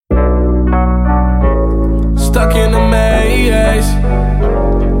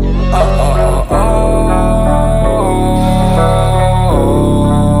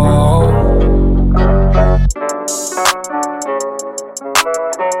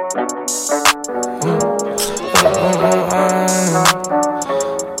Stuck in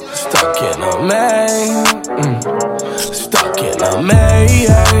a maze. Stuck in a maze.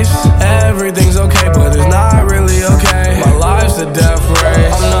 Everything's okay, but it's not really okay. My life's a death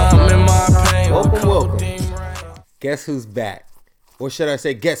race. I'm not in my pain. Welcome. Guess who's back? Or should I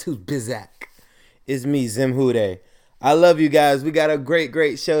say, guess who's Bizak? It's me, Zim Hude. I love you guys. We got a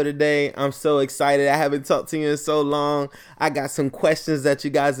great show today. I'm so excited. I haven't talked to you in so long. I got some questions that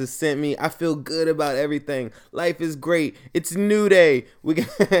you guys have sent me. I feel good about everything. Life is great. It's a new day.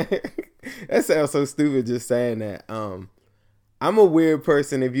 That sounds so stupid just saying that. I'm a weird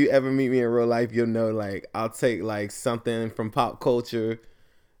person. If you ever meet me in real life, you'll know, like, I'll take, like, something from pop culture,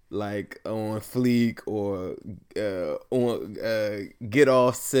 like on Fleek or on Get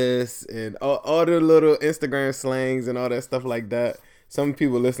Off Sis and all the little Instagram slangs and all that stuff like that. Some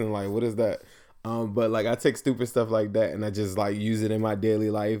people listen like, what is that? But like I take stupid stuff like that and I just like use it in my daily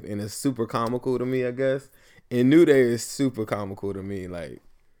life, and it's super comical to me, I guess. And New Day is super comical to me. Like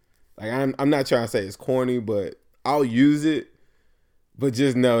I'm not trying to say it's corny, but I'll use it. But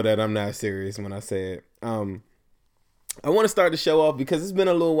just know that I'm not serious when I say it. I want to start the show off because it's been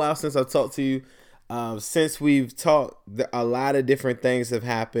a little while since I've talked to you. Since we've talked, a lot of different things have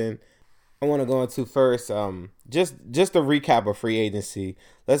happened. I want to go into first, just a recap of free agency.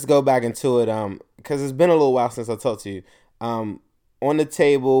 Let's go back into it, because it's been a little while since I talked to you. On the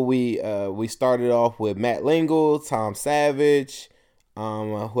table, we started off with Matt Lingle, Tom Savage,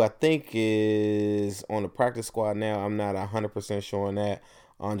 who I think is on the practice squad now. I'm not 100% sure on that.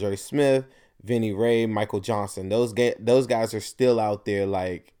 Andre Smith, Vinny Ray, Michael Johnson. Those guys are still out there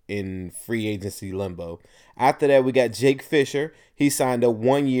like in free agency limbo. After that, we got Jake Fisher. He signed a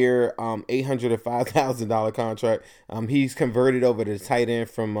 1-year, $805,000 contract. He's converted over to tight end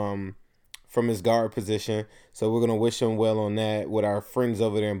from his guard position. So we're gonna wish him well on that with our friends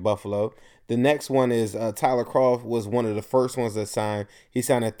over there in Buffalo. The next one is Tyler Croft was one of the first ones that signed. He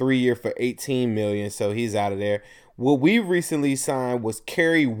signed a 3-year for $18 million, so he's out of there. What we recently signed was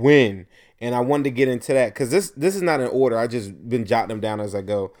Kerry Wynn. And I wanted to get into that because this is not in order. I just been jotting them down as I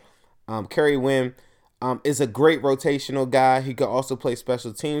go. Kerry Wynn is a great rotational guy. He could also play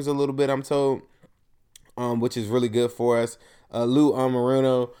special teams a little bit, I'm told, which is really good for us. Lou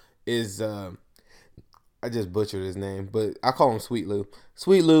Amaruno is, I just butchered his name, but I call him Sweet Lou.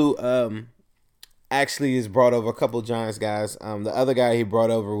 Sweet Lou actually has brought over a couple Giants guys. The other guy he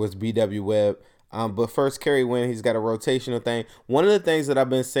brought over was B.W. Webb. But first, Kerry Wynn, he's got a rotational thing. One of the things that I've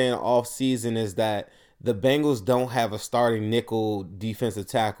been saying off season is that the Bengals don't have a starting nickel defensive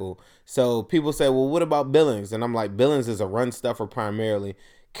tackle. So people say, well, what about Billings? And I'm like, Billings is a run stuffer primarily.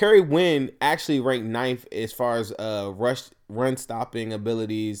 Kerry Wynn actually ranked 9th as far as run stopping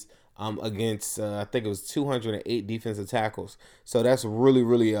abilities against, I think it was 208 defensive tackles. So that's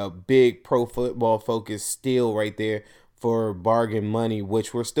really a big pro football focus steal right there for bargain money,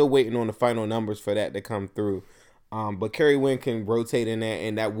 which we're still waiting on the final numbers for that to come through. But Kerry Wynn can rotate in that,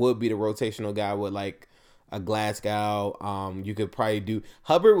 and that would be the rotational guy with like a Glasgow. You could probably do.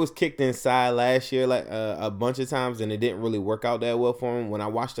 Hubbard was kicked inside last year like a bunch of times, and it didn't really work out that well for him. When I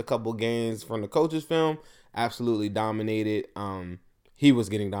watched a couple games from the coaches' film, absolutely dominated. He was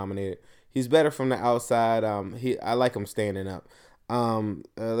getting dominated. He's better from the outside. I like him standing up.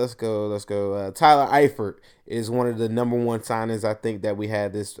 Let's go. Tyler Eifert is one of the number one signings I think that we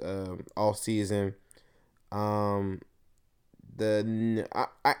had this all season. I'm gonna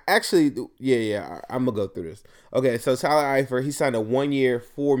go through this. Okay, so Tyler Eifert, he signed a 1-year,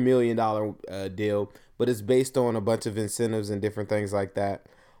 $4 million deal, but it's based on a bunch of incentives and different things like that.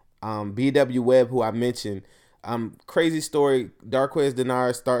 B.W. Webb, who I mentioned, crazy story. Darqueze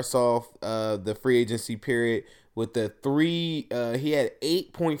Dennard starts off the free agency period with the he had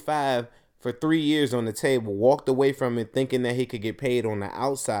 8.5 for 3 years on the table, walked away from it thinking that he could get paid on the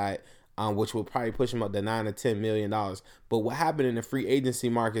outside, which would probably push him up to $9 or $10 million. But what happened in the free agency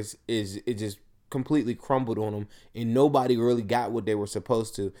markets is it just completely crumbled on him, and nobody really got what they were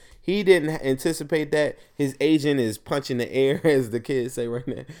supposed to. He didn't anticipate that. His agent is punching the air, as the kids say right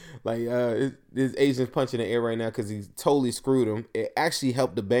now. Like his agent's punching the air right now because he totally screwed him. It actually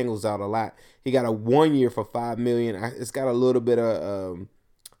helped the Bengals out a lot. He got a 1-year for $5 million. It's got a little bit of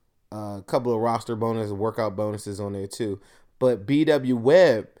a couple of roster bonuses, workout bonuses on there too. But B.W.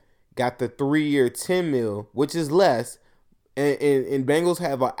 Webb got the 3-year $10 million, which is less. And Bengals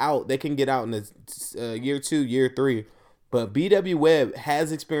have an out. They can get out in the year 2, year 3. But B.W. Webb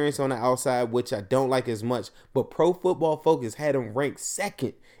has experience on the outside, which I don't like as much. But Pro Football Focus had him ranked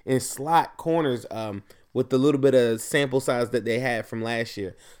 2nd in slot corners with the little bit of sample size that they had from last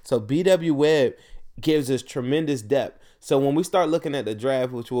year. So B.W. Webb gives us tremendous depth. So when we start looking at the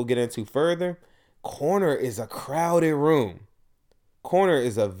draft, which we'll get into further, corner is a crowded room. Corner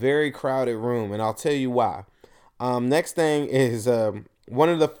is a very crowded room, and I'll tell you why. Next thing is one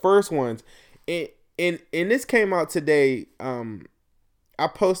of the first ones. And this came out today. I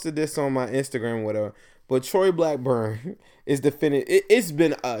posted this on my Instagram, whatever. But Troy Blackburn is defending. It's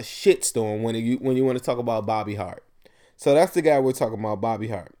been a shitstorm when you want to talk about Bobby Hart. So that's the guy we're talking about, Bobby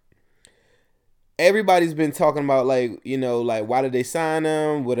Hart. Everybody's been talking about, like, why did they sign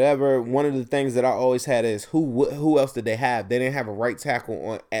him, whatever. One of the things that I always had is who else did they have? They didn't have a right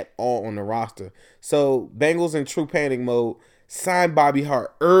tackle at all on the roster. So Bengals in true panic mode signed Bobby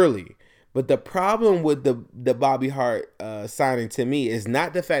Hart early. But the problem with the Bobby Hart signing to me is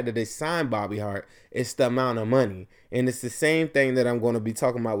not the fact that they signed Bobby Hart, it's the amount of money. And it's the same thing that I'm going to be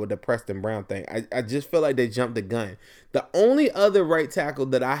talking about with the Preston Brown thing. I just feel like they jumped the gun. The only other right tackle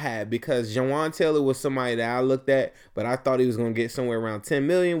that I had, because Jawan Taylor was somebody that I looked at, but I thought he was going to get somewhere around $10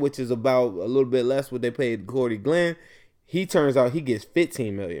 million, which is about a little bit less what they paid Cordy Glenn. He turns out he gets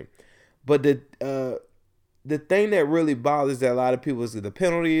 $15 million. But the thing that really bothers a lot of people is the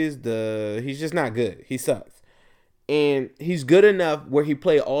penalties. He's just not good. He sucks. And he's good enough where he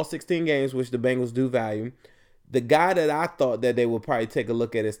played all 16 games, which the Bengals do value. The guy that I thought that they would probably take a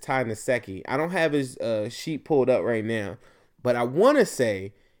look at is Ty Nsekhe. I don't have his sheet pulled up right now, but I want to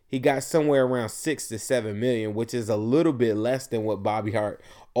say he got somewhere around $6 to $7 million, which is a little bit less than what Bobby Hart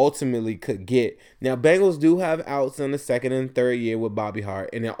ultimately could get. Now, Bengals do have outs in the second and third year with Bobby Hart,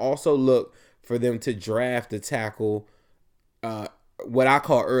 and they also look for them to draft a tackle, what I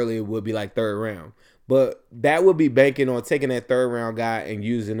call earlier would be like third round. But that would be banking on taking that third round guy and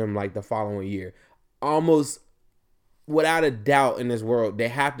using them like the following year. Almost without a doubt in this world, they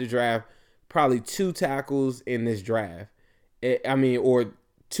have to draft probably 2 tackles in this draft. Or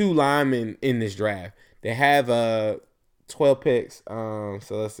 2 linemen in this draft. They have 12 picks. So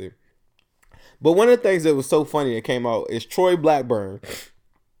let's see. But one of the things that was so funny that came out is Troy Blackburn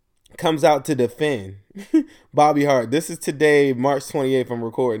comes out to defend Bobby Hart. This is today, March 28th. I'm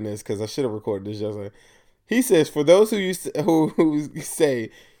recording this because I should have recorded this yesterday. He says, for those who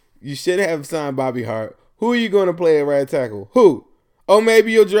say you should have signed Bobby Hart, who are you going to play at right tackle? Who? Oh,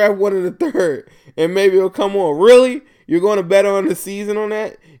 maybe you'll draft one in the third, and maybe it'll come on. Really? You're going to bet on the season on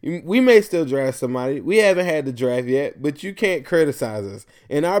that? We may still draft somebody. We haven't had the draft yet, but you can't criticize us.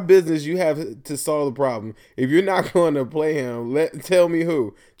 In our business, you have to solve the problem. If you're not going to play him, tell me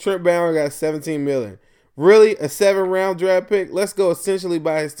who. Trent Brown got $17 million. Really? A 7th-round draft pick? Let's go essentially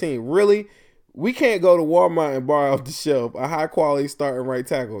by his team. Really? We can't go to Walmart and borrow off the shelf a high-quality starting right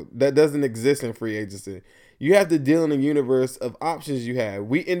tackle. That doesn't exist in free agency. You have to deal in the universe of options you have.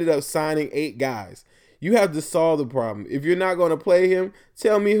 We ended up signing 8 guys. You have to solve the problem. If you're not going to play him,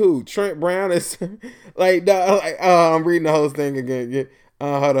 tell me who. Trent Brown is I'm reading the whole thing again. Yeah.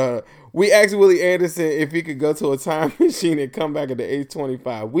 Hold on. We asked Willie Anderson if he could go to a time machine and come back at the age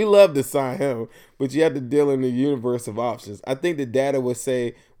 25. We love to sign him, but you have to deal in the universe of options. I think the data would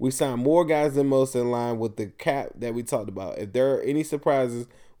say we signed more guys than most in line with the cap that we talked about. If there are any surprises,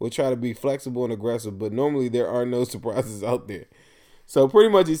 we'll try to be flexible and aggressive, but normally there are no surprises out there. So pretty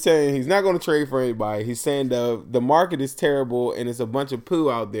much he's saying he's not going to trade for anybody. He's saying the market is terrible and it's a bunch of poo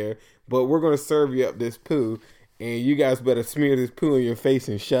out there, but we're going to serve you up this poo, and you guys better smear this poo in your face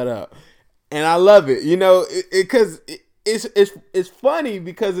and shut up. And I love it, because it's funny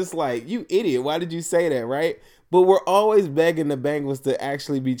because it's like, you idiot, why did you say that, right? But we're always begging the Bengals to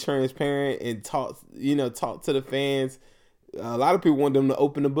actually be transparent and talk to the fans. A lot of people want them to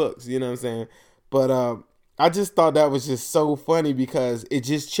open the books, you know what I'm saying? But I just thought that was just so funny because it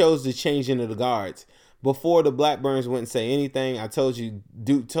just shows the changing of the guards. Before the Blackburns wouldn't say anything, I told you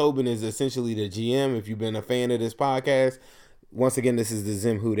Duke Tobin is essentially the GM. If you've been a fan of this podcast, once again, this is the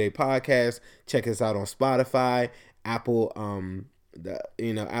Zim Who Dey podcast. Check us out on Spotify, Apple,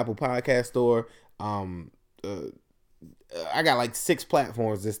 Apple Podcast Store. I got like 6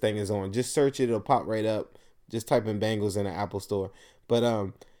 platforms this thing is on. Just search it; it'll pop right up. Just type in Bengals in the Apple Store.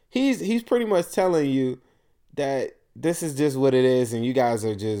 But he's pretty much telling you that this is just what it is, and you guys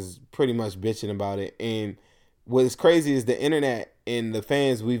are just pretty much bitching about it. And what's crazy is the internet and the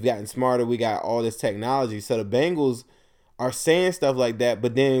fans, we've gotten smarter. We got all this technology. So the Bengals are saying stuff like that,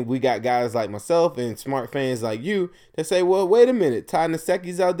 but then we got guys like myself and smart fans like you that say, well, wait a minute, Ty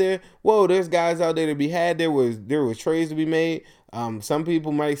Nsekhe's out there. Whoa, there's guys out there to be had. There was trades to be made. Some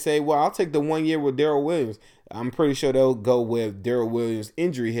people might say, well, I'll take the 1 year with Darrell Williams. I'm pretty sure they'll go with Darrell Williams'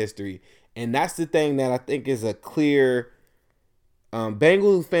 injury history. And that's the thing that I think is a clear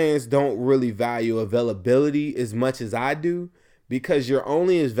Bengals fans don't really value availability as much as I do, because you're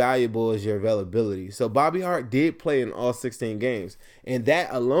only as valuable as your availability. So Bobby Hart did play in all 16 games. And that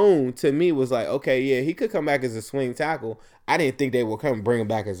alone, to me, was like, okay, yeah, he could come back as a swing tackle. I didn't think they would come bring him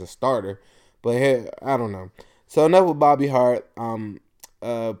back as a starter. But hey, I don't know. So enough with Bobby Hart.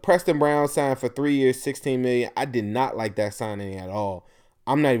 Preston Brown signed for 3 years, $16 million. I did not like that signing at all.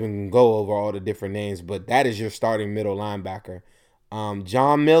 I'm not even going to go over all the different names, but that is your starting middle linebacker.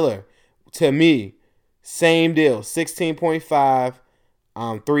 John Miller, to me, same deal,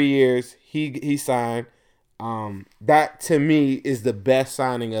 16.5, 3 years. He signed. That to me is the best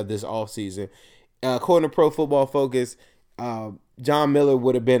signing of this offseason. According to Pro Football Focus, John Miller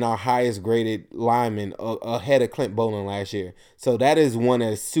would have been our highest graded lineman ahead of Clint Boland last year. So that is one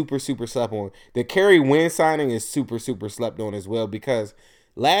that's super, super slept on. The Kerry Wynn signing is super, super slept on as well, because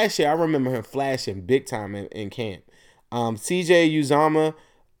last year I remember him flashing big time in camp. CJ Uzama,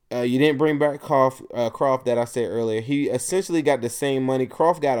 you didn't bring back Croft that I said earlier. He essentially got the same money.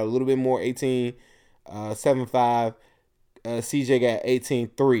 Croft got a little bit more, 18.75. CJ got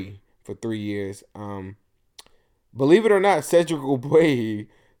 18.3 for 3 years. Believe it or not, Cedric Ogbuehi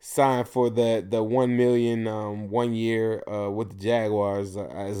signed for the $1 million 1 year with the Jaguars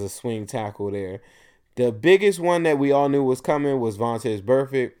as a swing tackle there. The biggest one that we all knew was coming was Vontaze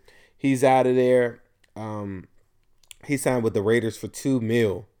Burfict. He's out of there. He signed with the Raiders for $2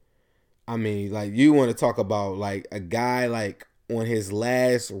 million. I mean, like, you want to talk about like a guy like on his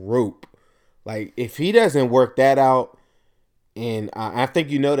last rope. Like, if he doesn't work that out, and I think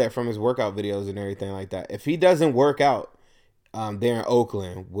you know that from his workout videos and everything like that. If he doesn't work out there in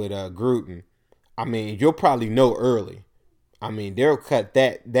Oakland with Gruden, I mean, you'll probably know early. I mean, they'll cut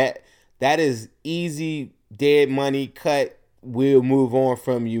that is easy, dead money, cut, we'll move on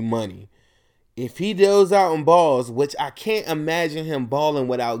from you money. If he goes out and balls, which I can't imagine him balling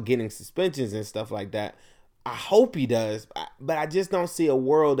without getting suspensions and stuff like that, I hope he does. But I just don't see a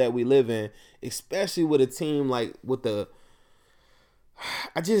world that we live in, especially with a team like with the...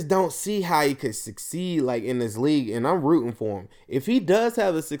 I just don't see how he could succeed like in this league, and I'm rooting for him. If he does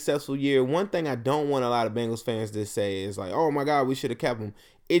have a successful year, one thing I don't want a lot of Bengals fans to say is like, oh my God, we should have kept him.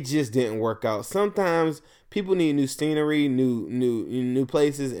 It just didn't work out. Sometimes people need new scenery, new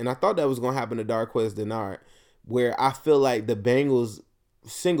places, and I thought that was going to happen to Darqueze Dennard, where I feel like the Bengals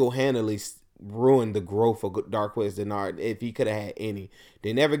single-handedly ruined the growth of Darqueze Dennard if he could have had any.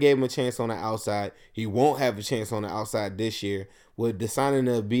 They never gave him a chance on the outside. He won't have a chance on the outside this year. With the signing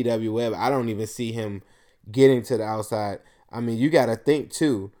of B.W. Webb, I don't even see him getting to the outside. I mean, you got to think,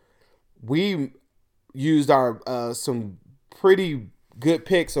 too. We used our some pretty good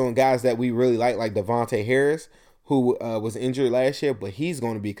picks on guys that we really like Devontae Harris, who was injured last year, but he's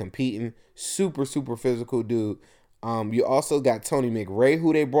going to be competing. Super, super physical dude. You also got Tony McRae,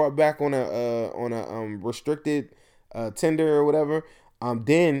 who they brought back on a restricted tender or whatever.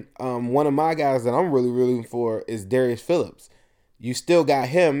 Then one of my guys that I'm really rooting for is Darius Phillips. You still got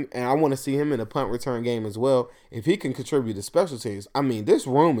him, and I want to see him in a punt return game as well. If he can contribute to special teams, I mean, this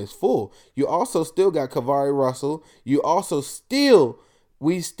room is full. You also still got Kavari Russell.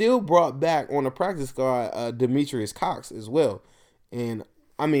 We still brought back on the practice squad Demetrius Cox as well. And,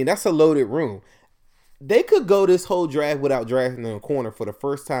 I mean, that's a loaded room. They could go this whole draft without drafting a corner for the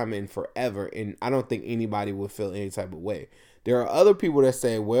first time in forever, and I don't think anybody would feel any type of way. There are other people that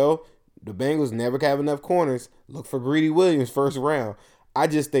say, well, the Bengals never have enough corners. Look for Greedy Williams first round. I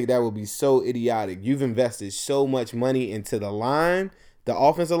just think that would be so idiotic. You've invested so much money into the line, the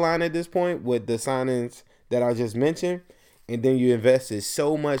offensive line at this point with the signings that I just mentioned, and then you invested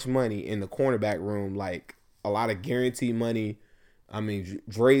so much money in the cornerback room, like a lot of guaranteed money. I mean,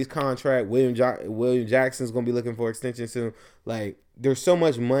 Dre's contract, William Jackson's going to be looking for extension soon. Like, there's so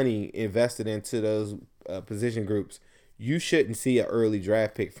much money invested into those position groups. You shouldn't see an early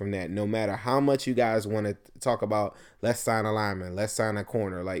draft pick from that, no matter how much you guys want to talk about, let's sign a lineman, let's sign a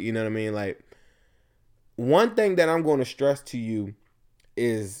corner. Like, you know what I mean? Like, one thing that I'm going to stress to you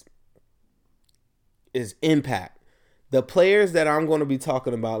is impact. The players that I'm going to be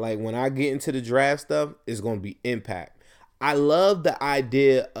talking about, like, when I get into the draft stuff, is going to be impact. I love the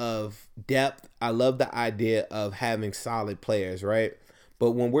idea of depth. I love the idea of having solid players, right?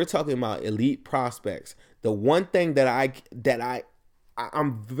 But when we're talking about elite prospects, the one thing that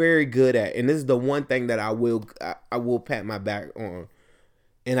I'm very good at, and this is the one thing that I will pat my back on,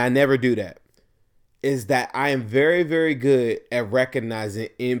 and I never do that, is that I am very, very good at recognizing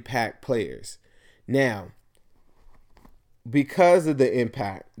impact players. Now, because of the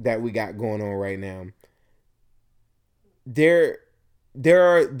impact that we got going on right now, there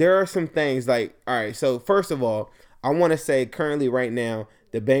are some things like, all right, so first of all, I want to say currently right now,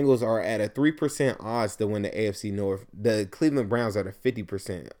 the Bengals are at a 3% odds to win the AFC North. The Cleveland Browns are at a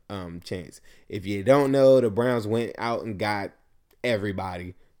 50% chance. If you don't know, the Browns went out and got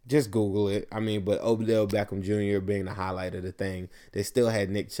everybody. Just Google it. I mean, but Odell Beckham Jr. being the highlight of the thing. They still had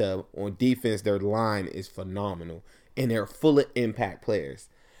Nick Chubb. On defense, their line is phenomenal. And they're full of impact players.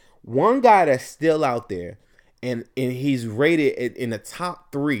 One guy that's still out there, and he's rated in the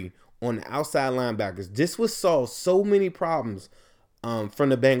top 3 on the outside linebackers. This would solve so many problems from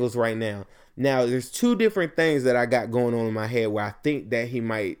the Bengals right now. Now, there's 2 different things that I got going on in my head where I think that he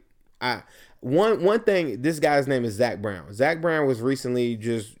might... One thing, this guy's name is Zach Brown. Zach Brown was recently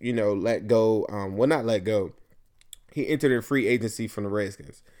just, let go. Not let go. He entered a free agency from the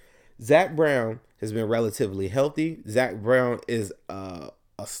Redskins. Zach Brown has been relatively healthy. Zach Brown is a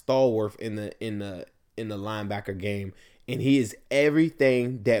stalwart in the linebacker game, and he is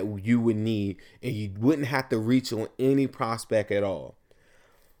everything that you would need, and you wouldn't have to reach on any prospect at all.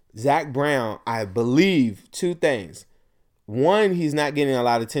 Zach Brown, I believe 2 things. One, he's not getting a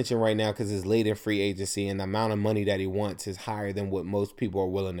lot of attention right now because it's late in free agency and the amount of money that he wants is higher than what most people are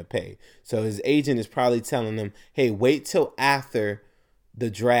willing to pay. So his agent is probably telling him, hey, wait till after the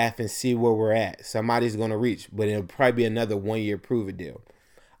draft and see where we're at. Somebody's going to reach, but it'll probably be another 1-year prove-it deal.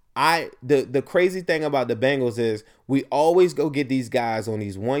 The crazy thing about the Bengals is we always go get these guys on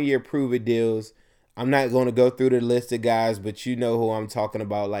these 1-year prove-it deals. I'm not going to go through the list of guys, but you know who I'm talking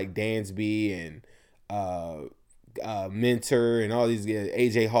about, like Dansby and Mentor and all these guys,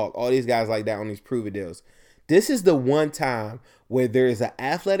 AJ Hawk, all these guys like that on these prove-it deals. This is the one time where there is an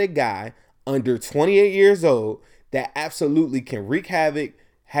athletic guy under 28 years old that absolutely can wreak havoc,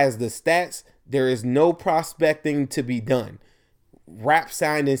 has the stats. There is no prospecting to be done. Wrap,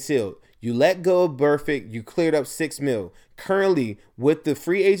 signed, and sealed. You let go of Burfict. You cleared up $6 million. Currently, with the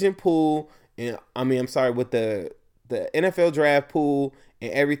free agent pool, with the NFL draft pool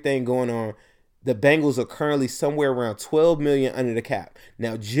and everything going on, the Bengals are currently somewhere around $12 million under the cap.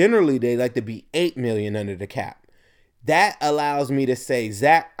 Now, generally, they like to be $8 million under the cap. That allows me to say,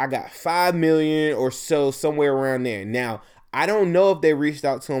 Zach, I got $5 million or so, somewhere around there. Now, I don't know if they reached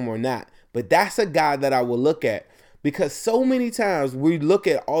out to him or not, but that's a guy that I will look at. Because so many times we look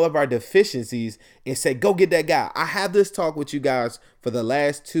at all of our deficiencies and say, go get that guy. I have this talk with you guys for the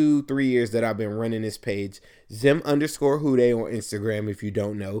last 2-3 years that I've been running this page. Zim_Hude on Instagram, if you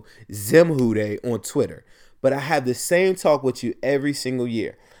don't know. ZimHude on Twitter. But I have the same talk with you every single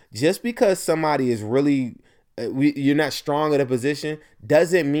year. Just because somebody is really, you're not strong at a position,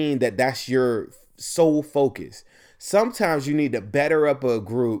 doesn't mean that that's your sole focus. Sometimes you need to better up a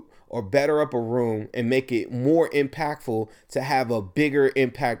group or better up a room and make it more impactful to have a bigger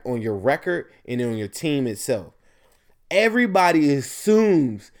impact on your record and on your team itself. Everybody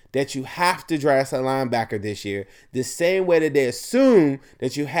assumes that you have to draft a linebacker this year the same way that they assume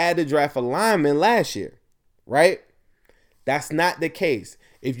that you had to draft a lineman last year, right? That's not the case.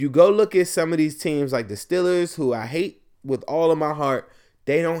 If you go look at some of these teams like the Steelers, who I hate with all of my heart,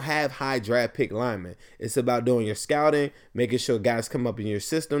 they don't have high draft pick linemen. It's about doing your scouting, making sure guys come up in your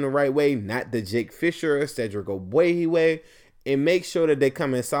system the right way, not the Jake Fisher or Cedric Ogbuehi way, and make sure that they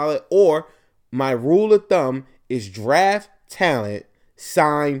come in solid. Or my rule of thumb is draft talent,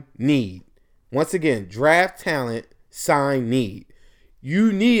 sign need. Once again, draft talent, sign need.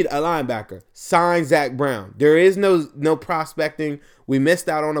 You need a linebacker. Sign Zach Brown. There is no prospecting. We missed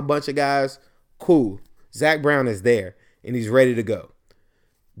out on a bunch of guys. Cool. Zach Brown is there, and he's ready to go.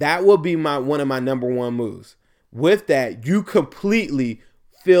 That will be one of my number 1 moves. With that, you completely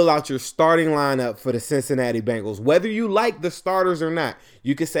fill out your starting lineup for the Cincinnati Bengals. Whether you like the starters or not,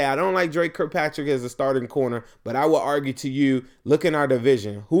 you can say, I don't like Drake Kirkpatrick as a starting corner, but I will argue to you, look in our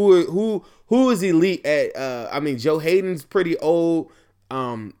division. Who is elite at, Joe Hayden's pretty old.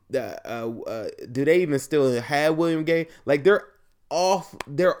 Do they even still have William Gay? Like,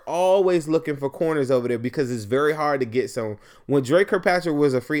 they're always looking for corners over there because it's very hard to get some. When Drake Kirkpatrick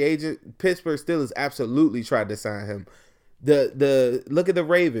was a free agent, Pittsburgh Steelers absolutely tried to sign him. The look at the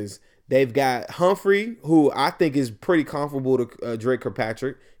Ravens. They've got Humphrey, who I think is pretty comparable to Drake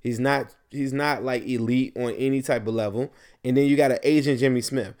Kirkpatrick. He's not like elite on any type of level. And then you got an agent Jimmy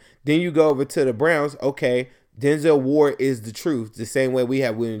Smith. Then you go over to the Browns. Okay, Denzel Ward is the truth, the same way we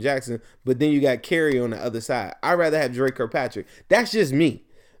have William Jackson, but then you got Kerry on the other side. I'd rather have Drake Kirkpatrick. That's just me.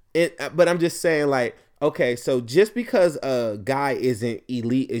 But I'm just saying, like, okay, so just because a guy isn't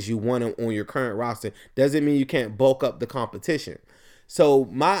elite as you want him on your current roster doesn't mean you can't bulk up the competition. So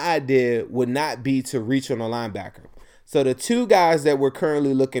my idea would not be to reach on a linebacker. So the 2 guys that we're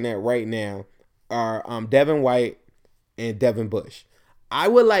currently looking at right now are Devin White and Devin Bush. I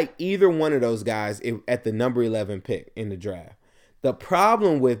would like either one of those guys at the number 11 pick in the draft. The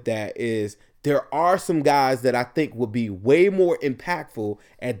problem with that is there are some guys that I think would be way more impactful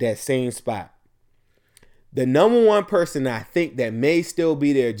at that same spot. The number one person I think that may still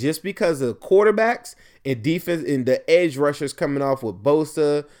be there just because of quarterbacks and defense and the edge rushers coming off with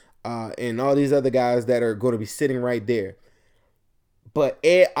Bosa and all these other guys that are going to be sitting right there. But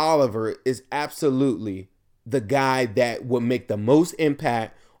Ed Oliver is absolutely the guy that would make the most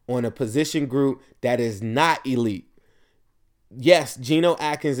impact on a position group that is not elite. Yes, Geno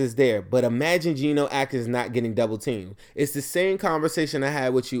Atkins is there, but imagine Geno Atkins not getting double teamed. It's the same conversation I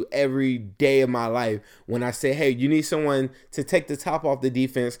had with you every day of my life when I say, hey, you need someone to take the top off the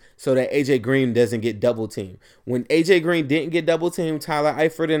defense so that AJ Green doesn't get double teamed. When AJ Green didn't get double teamed, Tyler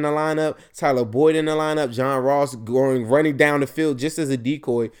Eifert in the lineup, Tyler Boyd in the lineup, John Ross running down the field just as a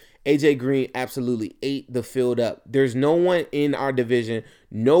decoy, AJ Green absolutely ate the field up. There's no one in our division,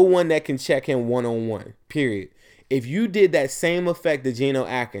 no one that can check him one-on-one, period. If you did that same effect to Geno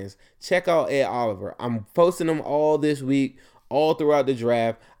Atkins, check out Ed Oliver. I'm posting them all this week, all throughout the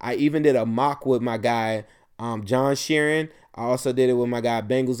draft. I even did a mock with my guy, John Sheeran. I also did it with my guy,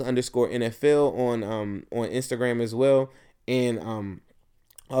 Bengals_NFL on Instagram as well. And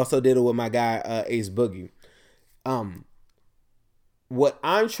also did it with my guy, Ace Boogie. What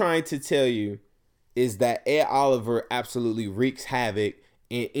I'm trying to tell you is that Ed Oliver absolutely wreaks havoc.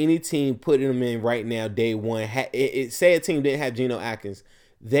 And any team putting them in right now, day one, say a team didn't have Geno Atkins,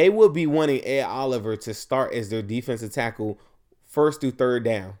 they would be wanting Ed Oliver to start as their defensive tackle first through third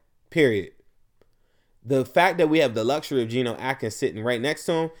down, period. The fact that we have the luxury of Geno Atkins sitting right next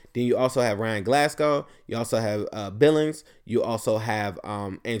to him, then you also have Ryan Glasgow, you also have Billings, you also have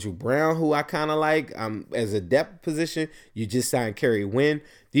Andrew Brown, who I kind of like as a depth position. You just signed Kerry Wynn.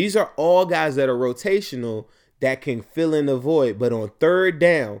 These are all guys that are rotational that can fill in the void. But on third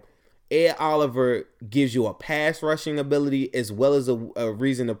down, Ed Oliver gives you a pass rushing ability as well as a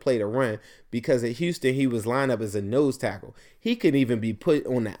reason to play the run, because at Houston, he was lined up as a nose tackle. He could even be put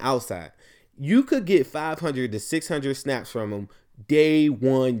on the outside. You could get 500 to 600 snaps from him day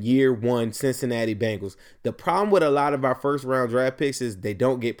one, year one, Cincinnati Bengals. The problem with a lot of our first round draft picks is they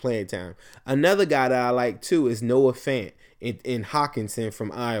don't get playing time. Another guy that I like too is Noah Fant in Hawkinson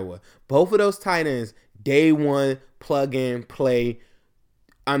from Iowa. Both of those tight ends, day one, plug in, play.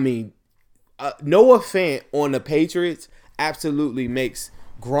 I mean, Noah Fant on the Patriots absolutely makes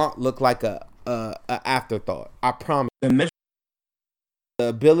Gronk look like a afterthought. I promise. The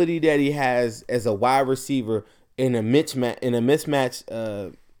ability that he has as a wide receiver in a mismatch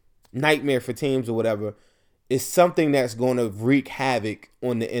nightmare for teams or whatever is something that's going to wreak havoc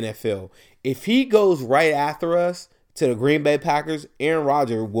on the NFL. If he goes right after us to the Green Bay Packers, Aaron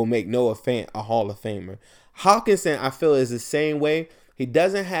Rodgers will make Noah Fant a Hall of Famer. Hawkinson, I feel, is the same way. He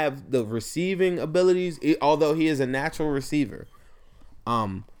doesn't have the receiving abilities, although he is a natural receiver.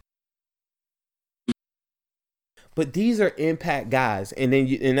 But these are impact guys, and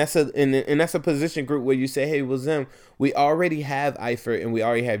then that's a position group where you say, hey, well, Zim, we already have Eifert and we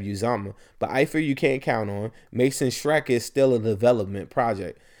already have Uzomah, but Eifert you can't count on. Mason Schreck is still a development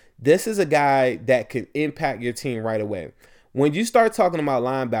project. This is a guy that can impact your team right away. When you start talking about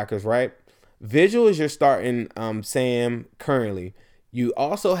linebackers, right? Vigil is your starting Sam currently. You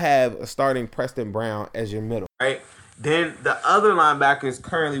also have a starting Preston Brown as your middle, right? Then the other linebackers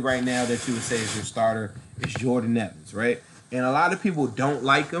currently right now that you would say is your starter is Jordan Evans, right? And a lot of people don't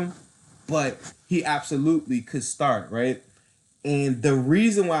like him, but he absolutely could start, right? And the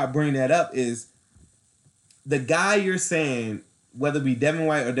reason why I bring that up is the guy you're saying, whether it be Devin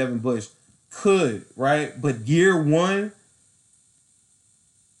White or Devin Bush, could, right? But year one,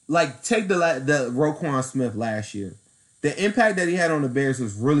 like take the Roquan Smith last year. The impact that he had on the Bears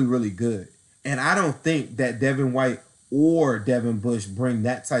was really, really good. And I don't think that Devin White or Devin Bush bring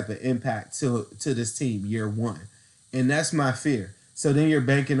that type of impact to this team year one. And that's my fear. So then you're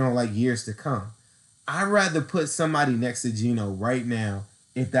banking on like years to come. I'd rather put somebody next to Geno right now,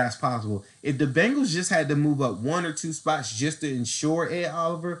 if that's possible. If the Bengals just had to move up one or two spots just to ensure Ed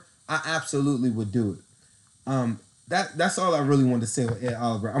Oliver, I absolutely would do it. That's all I really wanted to say with Ed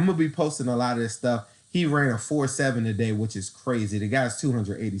Oliver. I'm going to be posting a lot of this stuff. He ran a 4.7 today, which is crazy. The guy's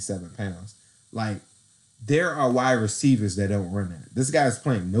 287 pounds. Like, there are wide receivers that don't run that. This guy's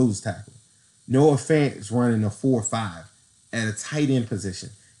playing nose tackle. Noah Fant is running a 4.5 at a tight end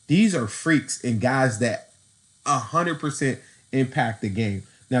position. These are freaks and guys that 100% impact the game.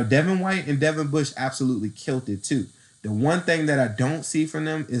 Now, Devin White and Devin Bush absolutely killed it too. The one thing that I don't see from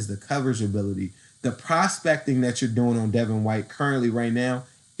them is the coverage ability. The prospecting that you're doing on Devin White currently right now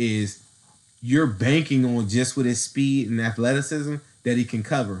is you're banking on just with his speed and athleticism that he can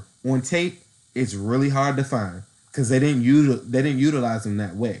cover. On tape, it's really hard to find. because they didn't utilize him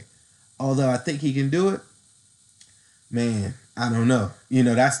that way. Although I think he can do it, man, I don't know.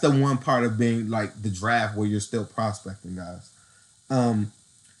 That's the one part of being like the draft where you're still prospecting guys.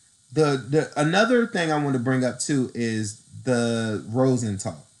 The another thing I want to bring up too is the Rosen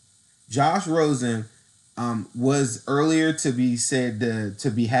talk. Josh Rosen was earlier to be said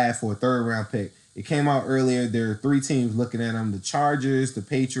to be had for a 3rd round pick. It came out earlier. There are 3 teams looking at him: the Chargers, the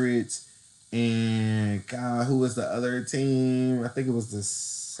Patriots, and God, who was the other team? I think it was the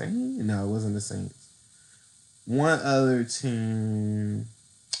Saints. No, it wasn't the Saints. One other team.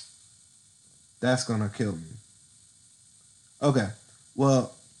 That's gonna kill me. Okay,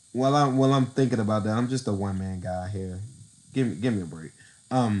 well, while I'm thinking about that, I'm just a one-man guy here. Give me a break.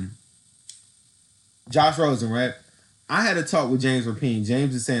 Josh Rosen, right? I had a talk with James Rapine.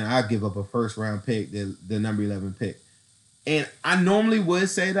 James is saying I'd give up a 1st round pick, the number 11 pick. And I normally would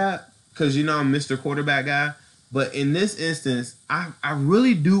say that because, I'm Mr. Quarterback guy. But in this instance, I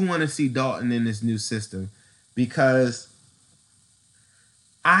really do want to see Dalton in this new system because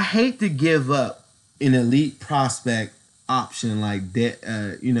I hate to give up an elite prospect option like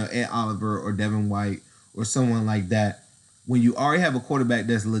Ed Oliver or Devin White or someone like that when you already have a quarterback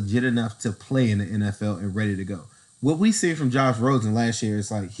that's legit enough to play in the NFL and ready to go. What we see from Josh Rosen last year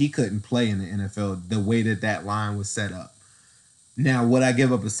is like he couldn't play in the NFL the way that line was set up. Now, would I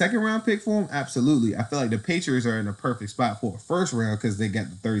give up a 2nd round pick for him? Absolutely. I feel like the Patriots are in a perfect spot for a 1st round because they got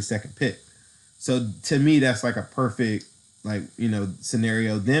the 32nd pick. So to me, that's like a perfect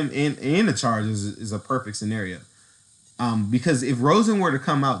scenario. Them and the Chargers is a perfect scenario. Because if Rosen were to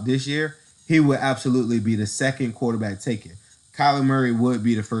come out this year, he would absolutely be the 2nd quarterback taken. Kyler Murray would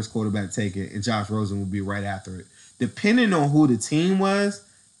be the 1st quarterback taken, and Josh Rosen would be right after it. Depending on who the team was,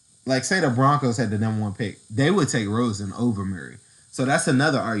 like say the Broncos had the number 1 pick, they would take Rosen over Murray. So that's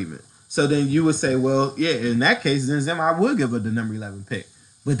another argument. So then you would say, well, yeah, in that case, then I would give up the number 11 pick.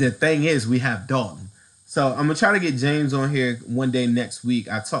 But the thing is, we have Dalton. So I'm going to try to get James on here one day next week.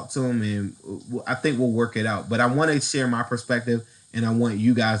 I talked to him, and I think we'll work it out. But I want to share my perspective, and I want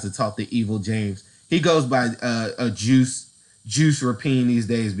you guys to talk to Evil James. He goes by a Juice Rapine these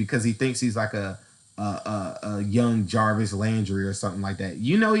days because he thinks he's like a young Jarvis Landry or something like that.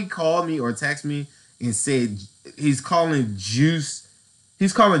 He called me or texted me and said he's calling Jarvis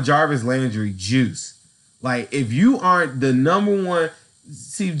Landry Juice. Like, if you aren't the number 1...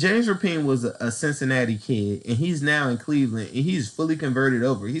 See, James Rapine was a Cincinnati kid, and he's now in Cleveland, and he's fully converted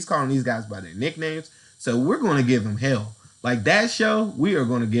over. He's calling these guys by their nicknames, so we're going to give him hell. Like, that show, we are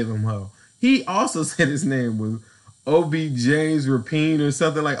going to give him hell. He also said his name was O.B. James Rapine or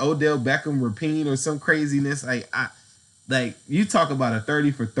something like Odell Beckham Rapine or some craziness. Like you talk about a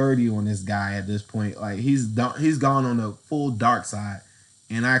 30 for 30 on this guy at this point. Like he's gone on the full dark side,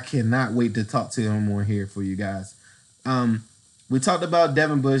 and I cannot wait to talk to him on here for you guys. We talked about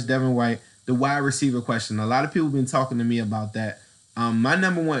Devin Bush, Devin White, the wide receiver question. A lot of people have been talking to me about that. My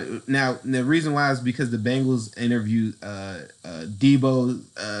number 1 now, the reason why is because the Bengals interviewed Debo,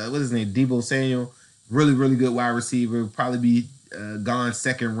 what's his name? Debo Samuel, really, really good wide receiver, probably be gone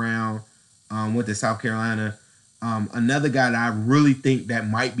 2nd round, went to South Carolina. Another guy that I really think that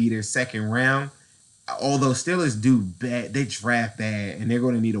might be their 2nd round, although Steelers do bad, they draft bad, and they're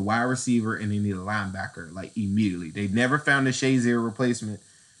going to need a wide receiver and they need a linebacker like immediately. They never found a Shazier replacement,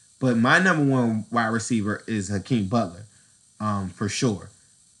 but my number 1 wide receiver is Hakeem Butler, for sure.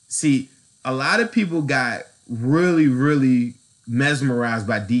 See, a lot of people got really, really mesmerized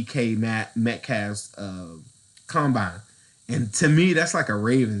by DK Metcalf's combine, and to me, that's like a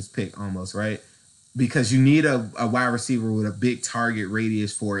Ravens pick almost, right? Because you need a wide receiver with a big target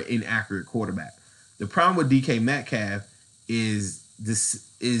radius for an inaccurate quarterback. The problem with DK Metcalf is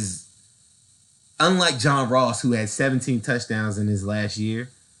unlike John Ross, who had 17 touchdowns in his last year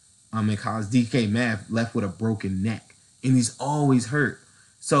in college, DK Metcalf left with a broken neck, and he's always hurt.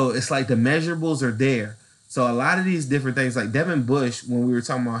 So it's like the measurables are there. So a lot of these different things, like Devin Bush, when we were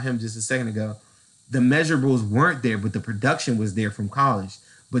talking about him just a second ago, the measurables weren't there, but the production was there from college.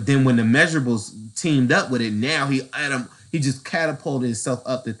 But then when the measurables teamed up with it, now he just catapulted himself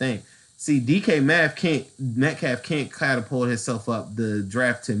up the thing. See, DK Metcalf can't catapult himself up the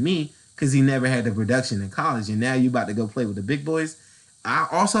draft to me because he never had the production in college, and now you about to go play with the big boys. I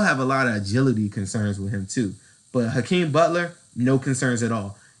also have a lot of agility concerns with him too. But Hakeem Butler, no concerns at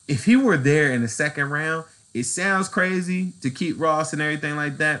all. If he were there in the 2nd round, it sounds crazy to keep Ross and everything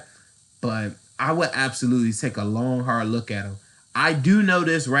like that, but I would absolutely take a long, hard look at him. I do know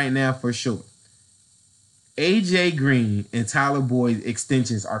this right now for sure. AJ Green and Tyler Boyd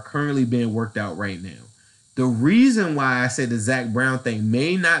extensions are currently being worked out right now. The reason why I said the Zach Brown thing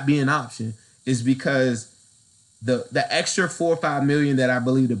may not be an option is because the extra $4 or $5 million that I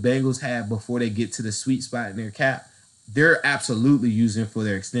believe the Bengals have before they get to the sweet spot in their cap, they're absolutely using for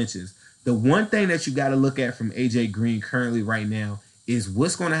their extensions. The one thing that you got to look at from AJ Green currently right now is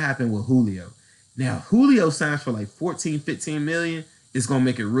what's going to happen with Julio. Now, Julio signs for like 14, 15 million. It's going to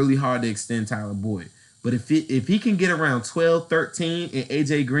make it really hard to extend Tyler Boyd. But if he can get around 12, 13, and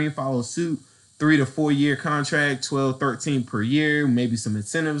AJ Green follows suit, 3 to 4 year contract, 12, 13 per year, maybe some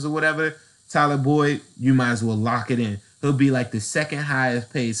incentives or whatever, Tyler Boyd, you might as well lock it in. He'll be like the second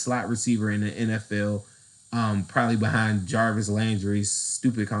highest paid slot receiver in the NFL, probably behind Jarvis Landry's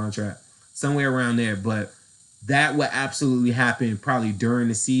stupid contract, somewhere around there. But that would absolutely happen probably during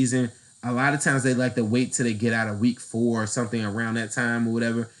the season. A lot of times they like to wait till they get out of week 4 or something around that time or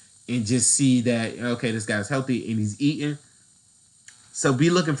whatever and just see that, okay, this guy's healthy and he's eating. So be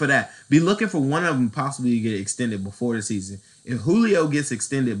looking for that. Be looking for one of them possibly to get extended before the season. If Julio gets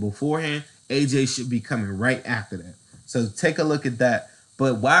extended beforehand, AJ should be coming right after that. So take a look at that.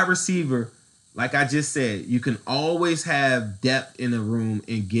 But wide receiver, like I just said, you can always have depth in the room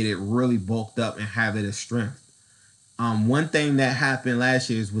and get it really bulked up and have it as strength. One thing that happened last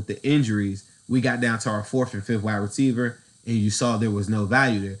year is with the injuries, we got down to our 4th and 5th wide receiver, and you saw there was no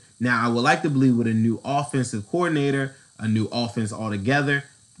value there. Now, I would like to believe with a new offensive coordinator, a new offense altogether,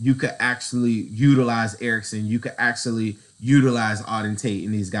 you could actually utilize Erickson. You could actually utilize Auden Tate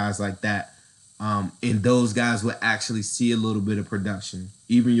and these guys like that. And those guys would actually see a little bit of production.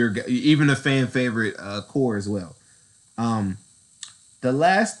 Even a fan favorite core as well. The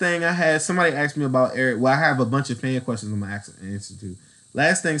last thing I had, somebody asked me about Eric. Well, I have a bunch of fan questions I'm going to answer to.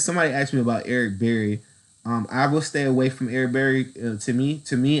 Last thing, somebody asked me about Eric Berry. I will stay away from Eric Berry. To me,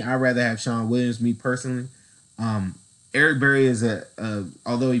 I'd rather have Sean Williams, me personally. Eric Berry is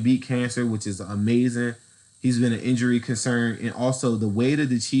although he beat cancer, which is amazing, he's been an injury concern. And also the way that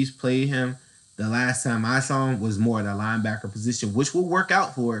the Chiefs played him, the last time I saw him was more at a linebacker position, which will work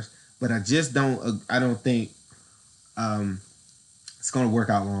out for us. But I don't think it's going to work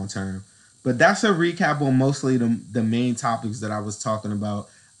out long term. But that's a recap on mostly the main topics that I was talking about.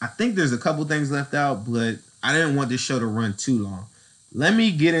 I think there's a couple things left out, but I didn't want this show to run too long. Let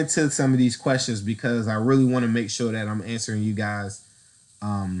me get into some of these questions because I really want to make sure that I'm answering you guys.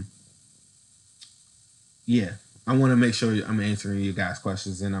 I want to make sure I'm answering you guys'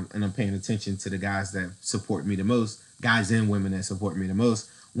 questions and I'm paying attention to the guys that support me the most, guys and women that support me the most.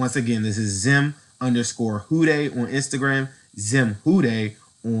 Once again, this is Zim_Hude on Instagram, Zim_Hude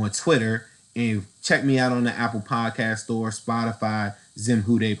on Twitter, and check me out on the Apple Podcast Store, Spotify,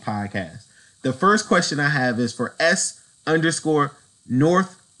 Zim_Hude Podcast. The first question I have is for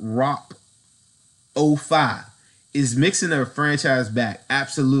S_NorthRock05. Is Mixon a franchise back?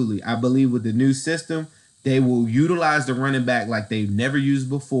 Absolutely. I believe with the new system, they will utilize the running back like they've never used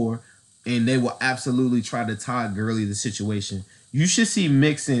before, and they will absolutely try to Todd Gurley the situation. You should see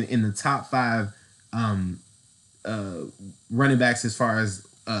Mixon in the top 5 running backs as far as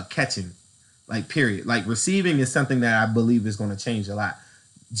catching, like period. Like receiving is something that I believe is going to change a lot.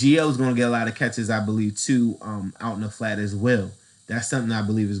 Gio is going to get a lot of catches, I believe, too, out in the flat as well. That's something I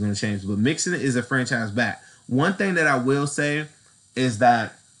believe is going to change. But Mixon is a franchise back. One thing that I will say is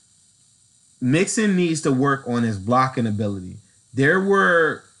that Mixon needs to work on his blocking ability. There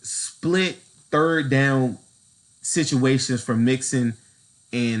were split third down situations for Mixon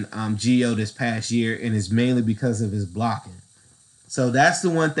and Gio this past year, and it's mainly because of his blocking. So that's the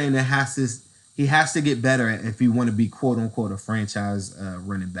one thing that he has to get better at if he want to be quote unquote a franchise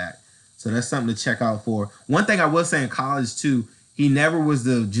running back. So that's something to check out for. One thing I will say in college too, he never was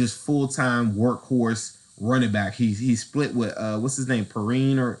the just full-time workhorse running back. He split with what's his name,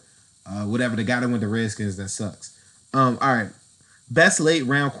 Perrine or whatever, the guy that went to Redskins. That sucks. All right, best late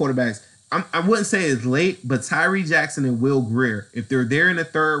round quarterbacks. I wouldn't say it's late, but Tyree Jackson and Will Grier, if they're there in the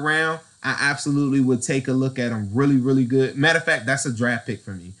 3rd round, I absolutely would take a look at them. Really, really good. Matter of fact, that's a draft pick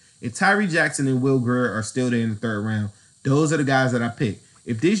for me. If Tyree Jackson and Will Grier are still there in the 3rd round, those are the guys that I pick.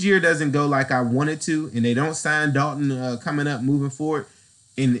 If this year doesn't go like I want it to, and they don't sign Dalton coming up, moving forward,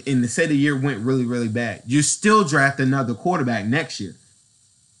 and say the year went really, really bad, you still draft another quarterback next year.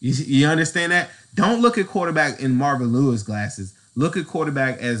 You understand that? Don't look at quarterback in Marvin Lewis glasses. Look at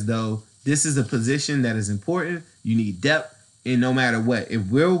quarterback as though this is a position that is important. You need depth, and no matter what, if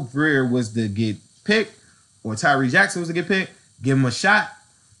Will Grier was to get picked or Tyree Jackson was to get picked, give him a shot.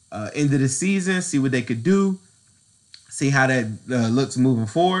 End of the season, see what they could do, see how that looks moving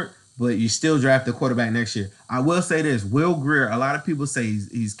forward. But you still draft a quarterback next year. I will say this: Will Grier. A lot of people say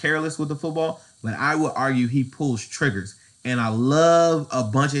he's careless with the football, but I would argue he pulls triggers. And I love a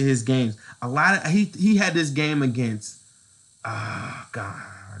bunch of his games. He had this game against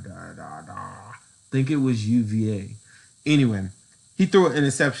think it was UVA. Anyway, he threw an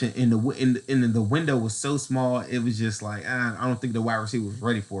interception, and the window was so small, it was just like, I don't think the wide receiver was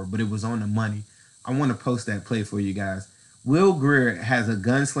ready for it, but it was on the money. I want to post that play for you guys. Will Grier has a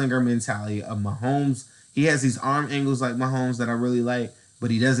gunslinger mentality of Mahomes. He has these arm angles like Mahomes that I really like,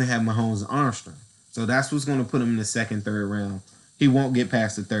 but he doesn't have Mahomes' arm strength. So that's what's going to put him in the second, third round. He won't get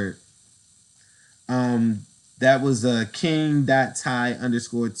past the third. That was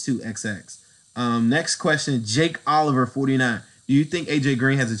king.ty_2xx. Next question, Jake Oliver 49. Do you think AJ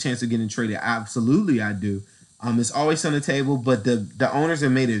Green has a chance of getting traded? Absolutely, I do. It's always on the table, but the owners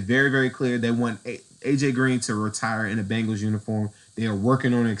have made it very, very clear they want AJ Green to retire in a Bengals uniform. They are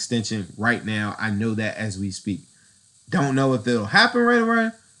working on an extension right now. I know that as we speak. Don't know if it'll happen right away,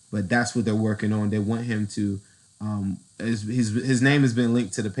 but that's what they're working on. They want him to. His name has been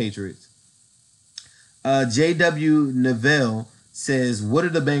linked to the Patriots. J.W. Neville says, what are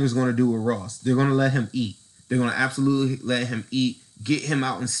the Bengals going to do with Ross? They're going to let him eat. They're going to absolutely let him eat, get him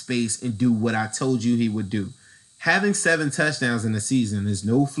out in space, and do what I told you he would do. Having 7 touchdowns in the season is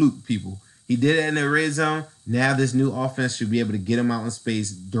no fluke, people. He did it in the red zone. Now this new offense should be able to get him out in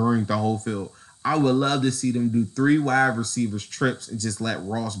space during the whole field. I would love to see them do 3 wide receivers trips and just let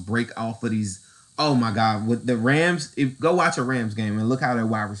Ross break off of these. Oh, my God. With the Rams, go watch a Rams game and look how their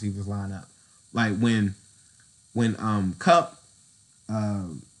wide receivers line up. Like when Kupp,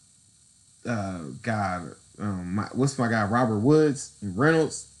 what's my guy, Robert Woods and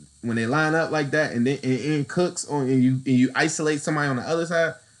Reynolds, when they line up like that, and then Cooks on, and you isolate somebody on the other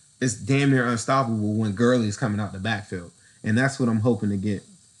side, it's damn near unstoppable when Gurley is coming out the backfield, and that's what I'm hoping to get.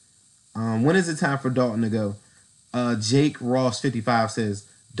 When is it time for Dalton to go? Jake Ross 55 says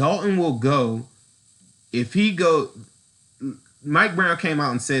Dalton will go if he go. Mike Brown came out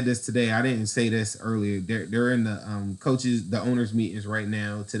and said this today. I didn't say this earlier. They're in the the owners meetings right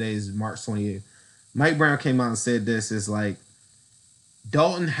now. Today is March 28th. Mike Brown came out and said this is like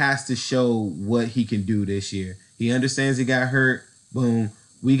Dalton has to show what he can do this year. He understands he got hurt. Boom.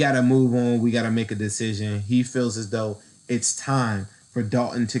 We got to move on. We got to make a decision. He feels as though it's time for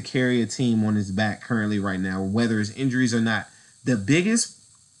Dalton to carry a team on his back currently right now, whether it's injuries or not. The biggest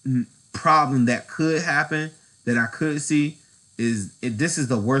problem that could happen that I could see is if this is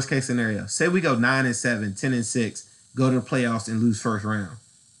the worst case scenario. Say we go 9-7, 10-6, go to the playoffs and lose first round.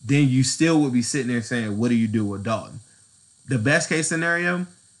 Then you still would be sitting there saying, what do you do with Dalton? The best case scenario,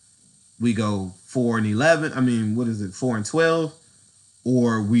 we go 4-11. 4-12,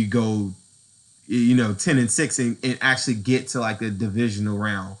 or we go, 10-6 and actually get to like a divisional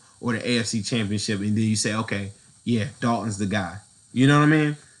round or the AFC Championship, and then you say, okay, yeah, Dalton's the guy. You know what I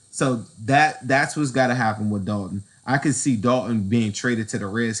mean? So that's what's got to happen with Dalton. I could see Dalton being traded to the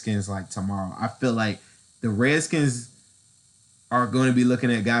Redskins like tomorrow. I feel like the Redskins are going to be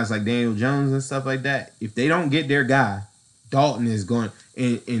looking at guys like Daniel Jones and stuff like that. If they don't get their guy, Dalton is going,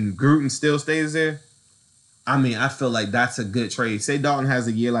 and Gruden still stays there. I feel like that's a good trade. Say Dalton has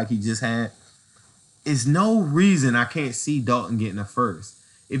a year like he just had. There's no reason I can't see Dalton getting a first.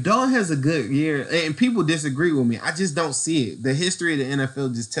 If Dalton has a good year, and people disagree with me, I just don't see it. The history of the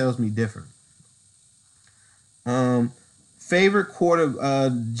NFL just tells me different. Favorite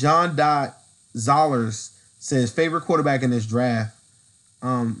John Dot Zollers says favorite quarterback in this draft.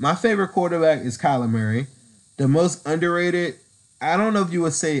 My favorite quarterback is Kyler Murray. The most underrated, I don't know if you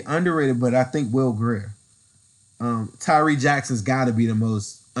would say underrated, but I think Will Grier. Tyree Jackson's got to be the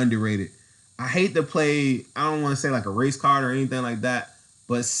most underrated. I hate to play, I don't want to say like a race card or anything like that,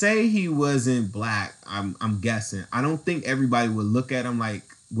 but say he wasn't black, I'm guessing. I don't think everybody would look at him like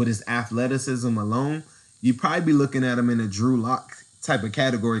with his athleticism alone. You'd probably be looking at him in a Drew Lock type of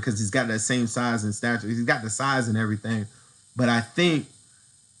category because he's got that same size and stature. He's got the size and everything. But I think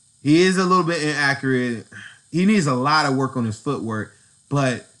he is a little bit inaccurate. He needs a lot of work on his footwork,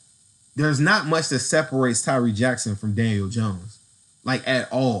 but there's not much that separates Tyree Jackson from Daniel Jones, like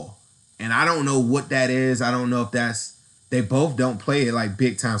at all. And I don't know what that is. I don't know if that's, they both don't play at like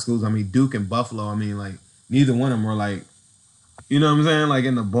big time schools. Duke and Buffalo, like neither one of them are like, you know what I'm saying? Like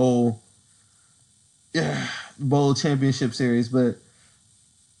in the bowl championship series, but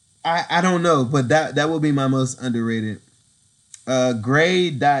I don't know. But that will be my most underrated.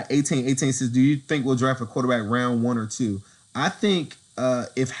 Gray.1818 says, do you think we'll draft a quarterback round 1 or 2? I think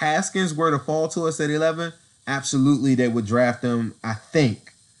if Haskins were to fall to us at 11, absolutely they would draft him. I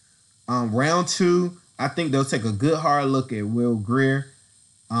think. Round 2, I think they'll take a good hard look at Will Grier,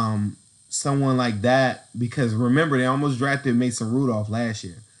 someone like that, because remember they almost drafted Mason Rudolph last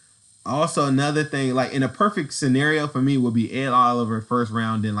year. Also, another thing, like in a perfect scenario for me would be Ed Oliver first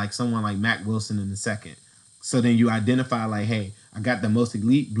round, and like someone like Mack Wilson in the second. So then you identify like, hey, I got the most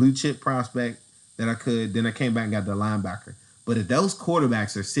elite blue chip prospect that I could. Then I came back and got the linebacker. But if those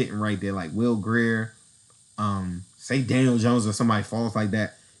quarterbacks are sitting right there, like Will Grier, say Daniel Jones or somebody falls like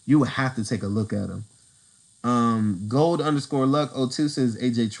that, you would have to take a look at them. Gold_Luck02 says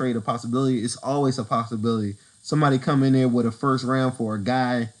AJ trade a possibility. It's always a possibility. Somebody come in there with a first round for a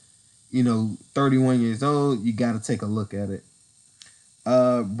guy, 31 years old. You got to take a look at it.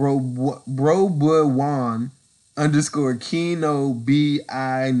 Bro_Kino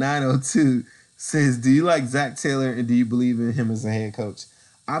BI902 says, do you like Zach Taylor and do you believe in him as a head coach?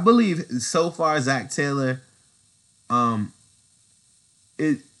 I believe so far Zach Taylor,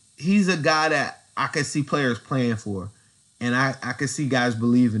 he's a guy that I can see players playing for, and I can see guys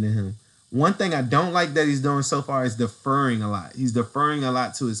believing in him. One thing I don't like that he's doing so far is deferring a lot. He's deferring a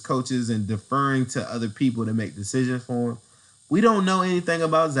lot to his coaches and deferring to other people to make decisions for him. We don't know anything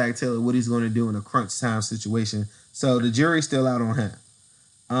about Zach Taylor, what he's going to do in a crunch time situation. So the jury's still out on him.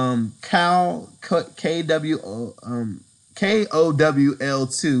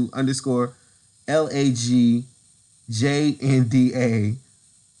 KOWL2_LAGJNDA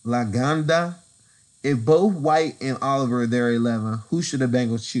Laganda. If both White and Oliver are there 11, who should the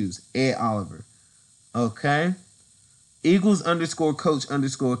Bengals choose? Ed Oliver. Okay.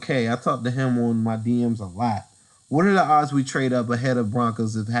 Eagles_coach_K. I talked to him on my DMs a lot. What are the odds we trade up ahead of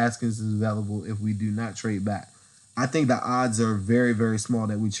Broncos if Haskins is available if we do not trade back? I think the odds are very, very small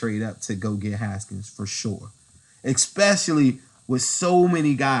that we trade up to go get Haskins for sure. Especially with so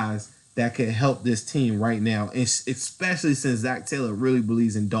many guys that could help this team right now, especially since Zach Taylor really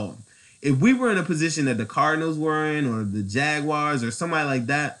believes in Dalton. If we were in a position that the Cardinals were in or the Jaguars or somebody like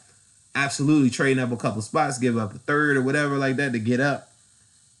that, absolutely trading up a couple spots, give up a third or whatever like that to get up.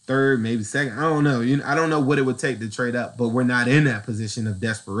 Third, maybe second. I don't know. I don't know what it would take to trade up, but we're not in that position of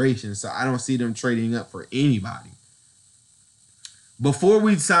desperation, so I don't see them trading up for anybody. Before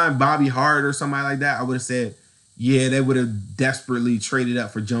we signed Bobby Hart or somebody like that, I would have said, yeah, they would have desperately traded up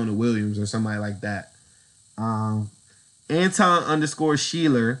for Jonah Williams or somebody like that.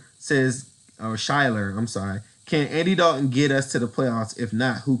 Anton_Schiller says, or Schuyler, I'm sorry. Can Andy Dalton get us to the playoffs? If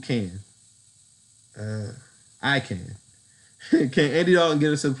not, who can? I can. Can Andy Dalton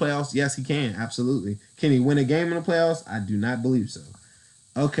get us to the playoffs? Yes, he can. Absolutely. Can he win a game in the playoffs? I do not believe so.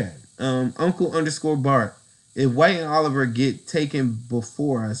 Okay. Uncle_Bart. If White and Oliver get taken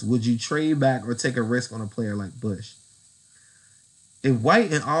before us, would you trade back or take a risk on a player like Bush? If White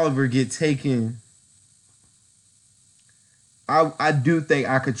and Oliver get taken, I do think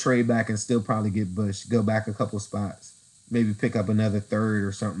I could trade back and still probably get Bush, go back a couple spots, maybe pick up another third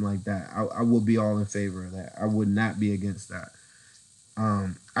or something like that. I would be all in favor of that. I would not be against that.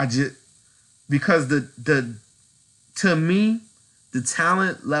 Because to me, the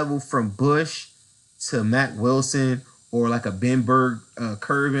talent level from Bush to Matt Wilson or like a Ben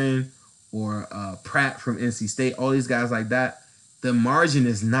Curvin or Pratt from NC State, all these guys like that, the margin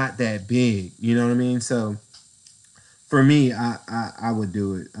is not that big. You know what I mean? So for me, I would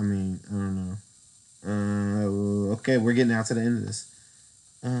do it. I mean, I don't know. Okay, we're getting out to the end of this.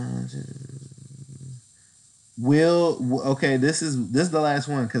 Okay, this is the last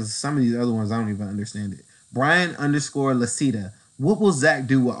one because some of these other ones I don't even understand it. Brian_Lacita. What will Zach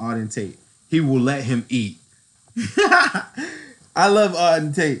do with Auden Tate? He will let him eat. I love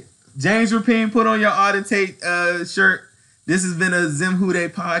Auden Tate. James Rapine, put on your Auden Tate shirt. This has been a Zim Who Dey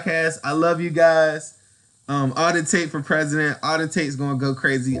podcast. I love you guys. Auden Tate for president. Auden Tate's gonna go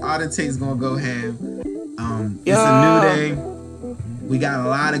crazy. Auden Tate's gonna go ham. It's a new day. We got a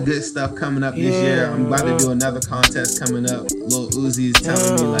lot of good stuff coming up this year. I'm about to do another contest coming up. Lil Uzi is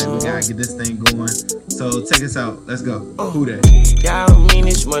telling me like we gotta get this thing going. So take us out. Let's go. Who Dey? Yeah, I mean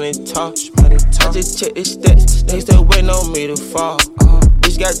this money talk. I just check the stats. They still waiting on me to fall.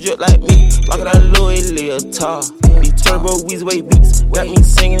 Bitch got drip like me, like that Louis Leotard. These turbo Weezway beats got me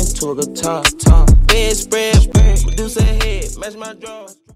singing to a guitar. Bed spread, Medusa head, match my drawers.